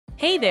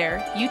Hey there,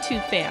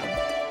 YouTube fam!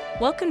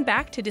 Welcome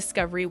back to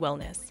Discovery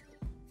Wellness.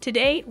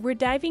 Today, we're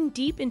diving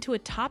deep into a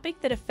topic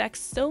that affects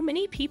so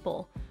many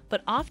people,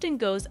 but often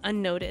goes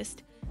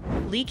unnoticed: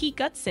 leaky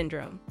gut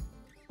syndrome.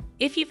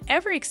 If you've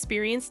ever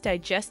experienced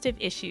digestive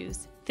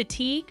issues,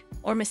 fatigue,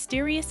 or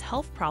mysterious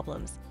health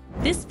problems,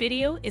 this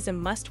video is a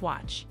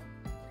must-watch.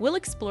 We'll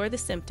explore the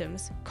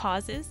symptoms,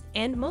 causes,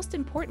 and most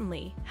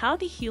importantly, how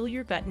to heal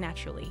your gut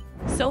naturally.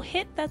 So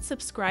hit that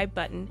subscribe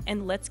button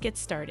and let's get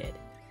started.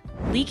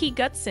 Leaky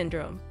gut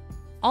syndrome,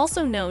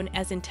 also known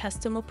as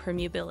intestinal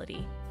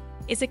permeability,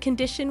 is a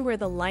condition where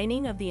the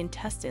lining of the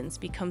intestines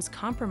becomes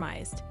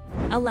compromised,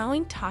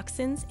 allowing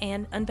toxins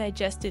and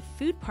undigested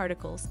food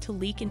particles to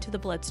leak into the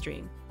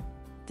bloodstream.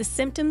 The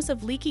symptoms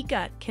of leaky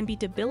gut can be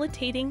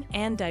debilitating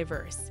and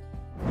diverse.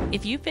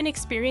 If you've been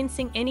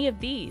experiencing any of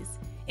these,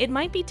 it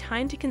might be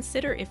time to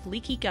consider if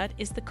leaky gut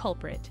is the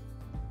culprit.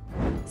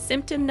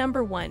 Symptom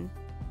number 1: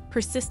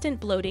 persistent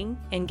bloating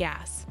and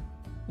gas.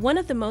 One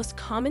of the most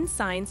common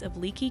signs of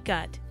leaky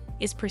gut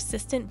is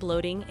persistent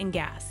bloating and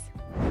gas.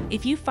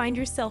 If you find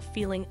yourself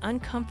feeling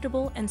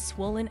uncomfortable and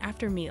swollen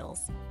after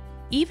meals,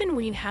 even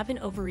when you haven't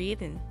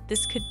overeaten,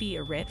 this could be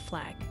a red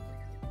flag.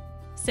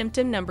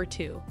 Symptom number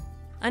 2: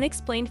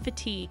 unexplained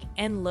fatigue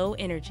and low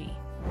energy.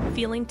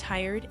 Feeling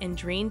tired and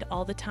drained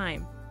all the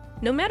time,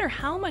 no matter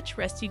how much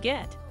rest you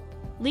get.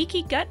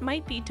 Leaky gut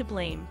might be to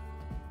blame.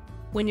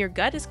 When your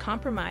gut is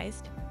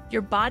compromised,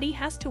 your body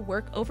has to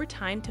work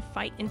overtime to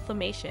fight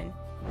inflammation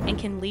and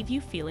can leave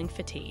you feeling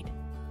fatigued.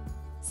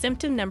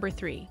 Symptom number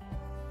 3: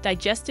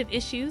 digestive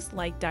issues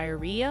like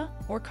diarrhea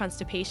or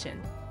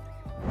constipation.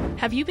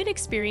 Have you been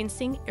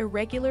experiencing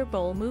irregular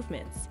bowel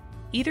movements,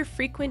 either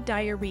frequent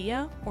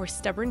diarrhea or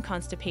stubborn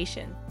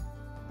constipation?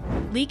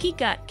 Leaky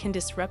gut can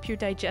disrupt your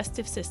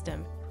digestive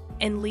system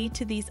and lead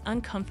to these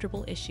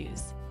uncomfortable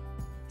issues.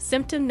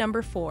 Symptom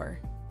number 4: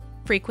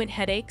 frequent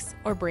headaches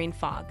or brain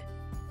fog.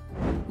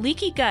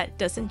 Leaky gut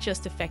doesn't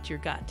just affect your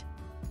gut.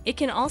 It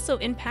can also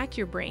impact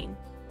your brain.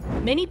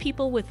 Many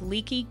people with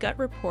leaky gut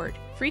report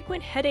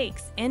frequent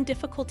headaches and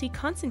difficulty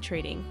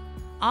concentrating,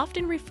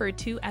 often referred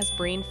to as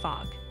brain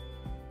fog.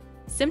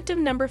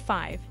 Symptom number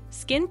 5: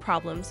 skin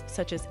problems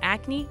such as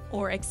acne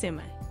or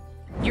eczema.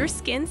 Your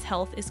skin's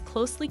health is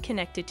closely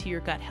connected to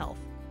your gut health.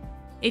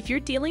 If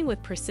you're dealing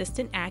with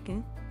persistent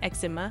acne,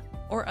 eczema,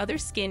 or other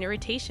skin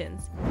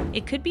irritations,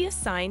 it could be a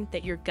sign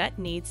that your gut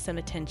needs some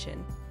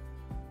attention.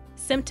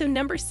 Symptom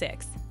number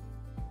 6: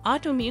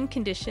 autoimmune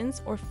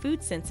conditions or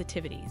food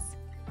sensitivities.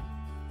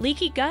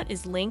 Leaky gut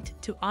is linked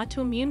to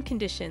autoimmune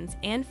conditions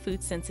and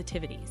food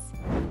sensitivities.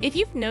 If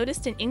you've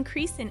noticed an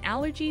increase in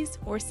allergies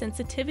or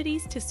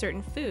sensitivities to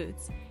certain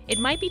foods, it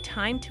might be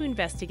time to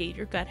investigate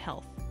your gut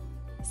health.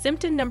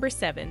 Symptom number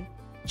 7: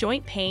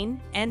 joint pain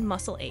and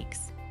muscle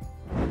aches.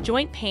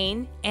 Joint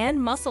pain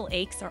and muscle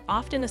aches are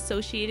often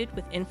associated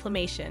with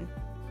inflammation,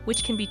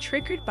 which can be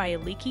triggered by a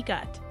leaky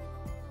gut.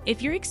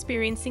 If you're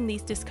experiencing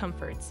these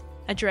discomforts,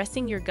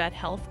 addressing your gut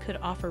health could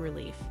offer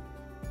relief.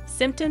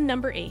 Symptom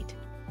number 8: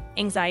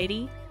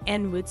 anxiety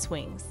and mood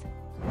swings.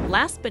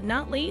 Last but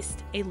not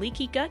least, a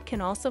leaky gut can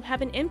also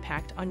have an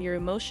impact on your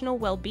emotional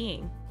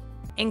well-being.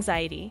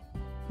 Anxiety,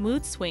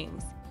 mood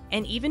swings,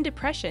 and even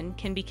depression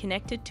can be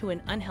connected to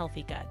an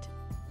unhealthy gut.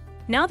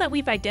 Now that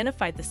we've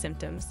identified the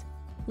symptoms,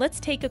 let's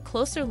take a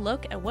closer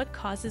look at what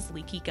causes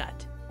leaky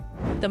gut.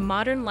 The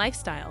modern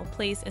lifestyle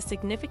plays a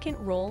significant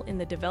role in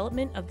the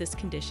development of this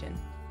condition.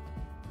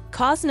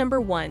 Cause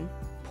number 1: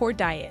 poor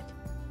diet.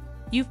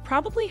 You've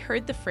probably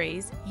heard the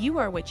phrase, "you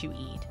are what you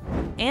eat."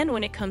 And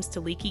when it comes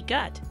to leaky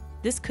gut,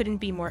 this couldn't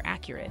be more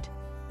accurate.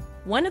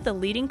 One of the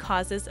leading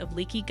causes of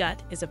leaky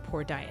gut is a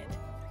poor diet.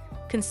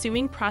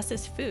 Consuming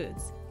processed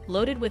foods,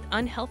 loaded with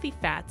unhealthy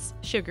fats,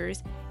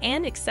 sugars,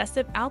 and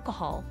excessive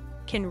alcohol,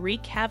 can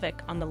wreak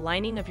havoc on the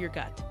lining of your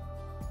gut.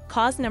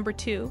 Cause number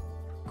 2: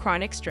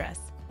 chronic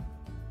stress.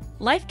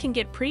 Life can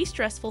get pretty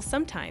stressful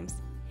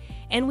sometimes,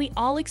 and we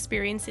all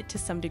experience it to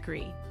some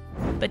degree.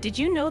 But did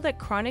you know that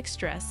chronic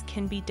stress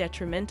can be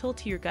detrimental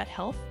to your gut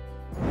health?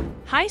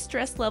 High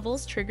stress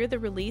levels trigger the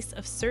release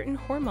of certain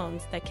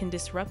hormones that can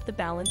disrupt the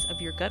balance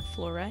of your gut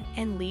flora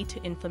and lead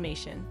to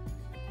inflammation.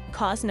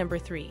 Cause number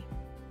 3: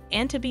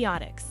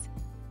 antibiotics.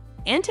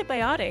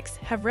 Antibiotics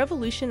have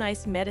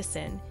revolutionized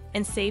medicine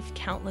and saved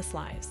countless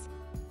lives.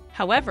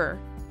 However,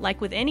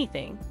 like with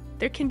anything,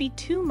 there can be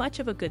too much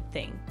of a good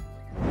thing.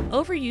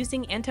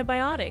 Overusing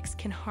antibiotics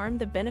can harm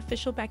the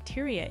beneficial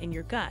bacteria in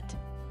your gut,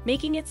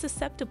 making it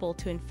susceptible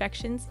to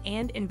infections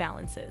and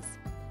imbalances.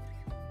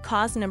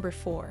 Cause number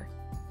 4: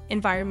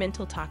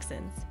 environmental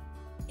toxins.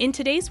 In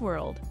today's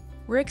world,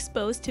 we're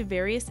exposed to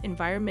various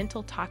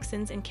environmental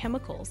toxins and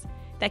chemicals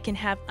that can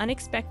have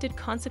unexpected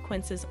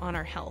consequences on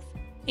our health,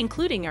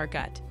 including our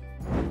gut.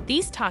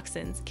 These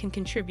toxins can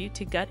contribute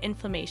to gut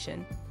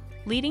inflammation,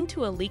 leading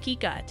to a leaky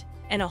gut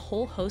and a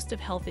whole host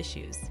of health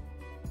issues.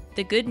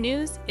 The good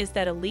news is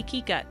that a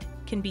leaky gut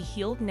can be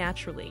healed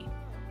naturally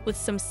with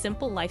some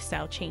simple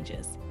lifestyle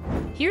changes.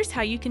 Here's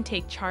how you can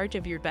take charge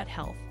of your gut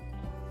health.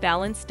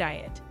 Balanced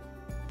diet.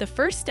 The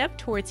first step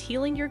towards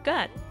healing your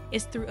gut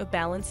is through a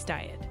balanced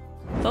diet.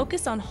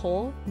 Focus on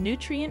whole,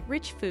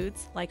 nutrient-rich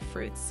foods like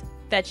fruits,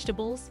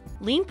 vegetables,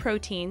 lean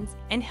proteins,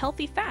 and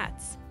healthy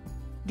fats.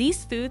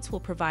 These foods will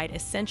provide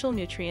essential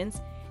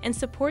nutrients and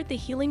support the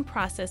healing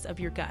process of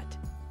your gut.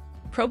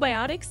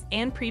 Probiotics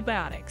and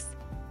prebiotics.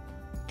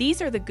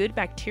 These are the good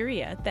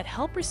bacteria that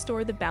help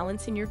restore the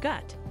balance in your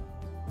gut.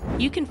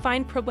 You can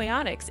find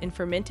probiotics in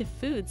fermented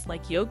foods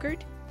like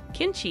yogurt,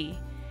 kimchi,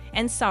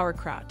 and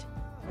sauerkraut.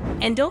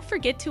 And don't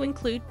forget to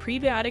include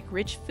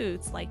prebiotic-rich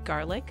foods like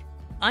garlic,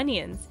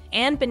 onions,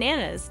 and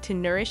bananas to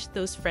nourish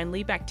those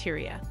friendly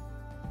bacteria.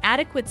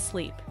 Adequate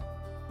sleep.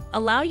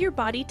 Allow your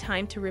body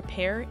time to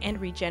repair and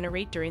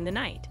regenerate during the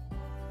night.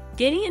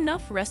 Getting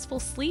enough restful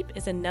sleep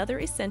is another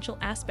essential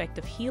aspect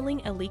of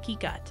healing a leaky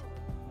gut.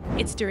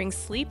 It's during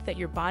sleep that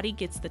your body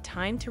gets the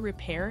time to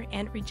repair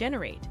and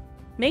regenerate.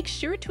 Make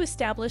sure to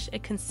establish a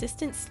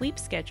consistent sleep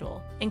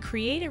schedule and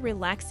create a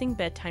relaxing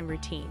bedtime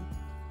routine.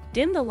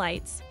 Dim the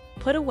lights,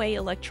 put away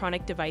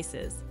electronic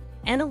devices,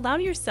 and allow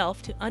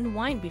yourself to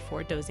unwind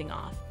before dozing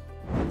off.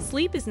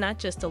 Sleep is not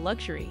just a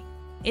luxury,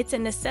 it's a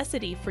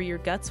necessity for your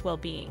gut's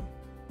well-being.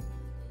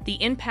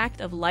 The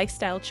impact of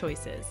lifestyle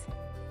choices.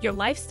 Your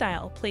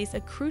lifestyle plays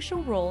a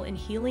crucial role in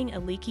healing a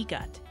leaky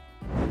gut.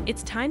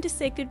 It's time to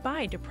say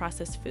goodbye to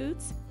processed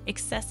foods,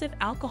 excessive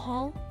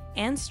alcohol,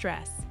 and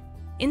stress.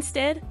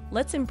 Instead,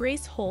 let's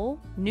embrace whole,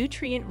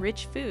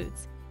 nutrient-rich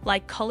foods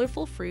like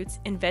colorful fruits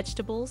and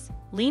vegetables,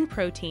 lean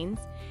proteins,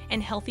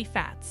 and healthy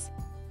fats.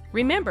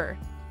 Remember,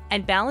 a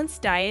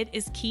balanced diet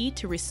is key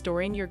to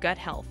restoring your gut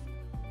health.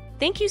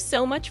 Thank you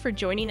so much for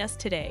joining us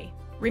today.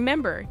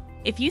 Remember,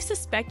 if you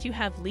suspect you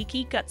have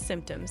leaky gut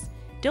symptoms,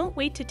 don't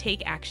wait to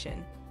take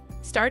action.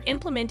 Start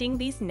implementing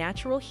these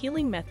natural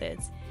healing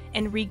methods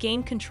and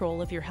regain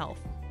control of your health.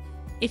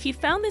 If you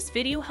found this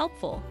video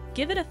helpful,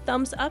 give it a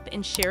thumbs up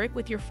and share it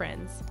with your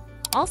friends.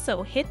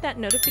 Also, hit that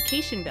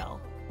notification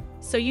bell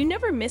so you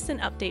never miss an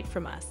update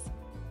from us.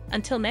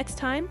 Until next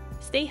time,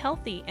 stay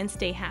healthy and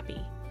stay happy.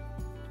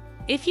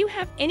 If you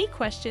have any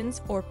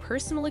questions or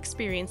personal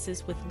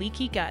experiences with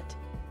leaky gut,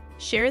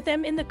 share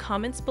them in the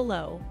comments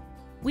below.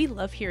 We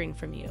love hearing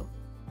from you.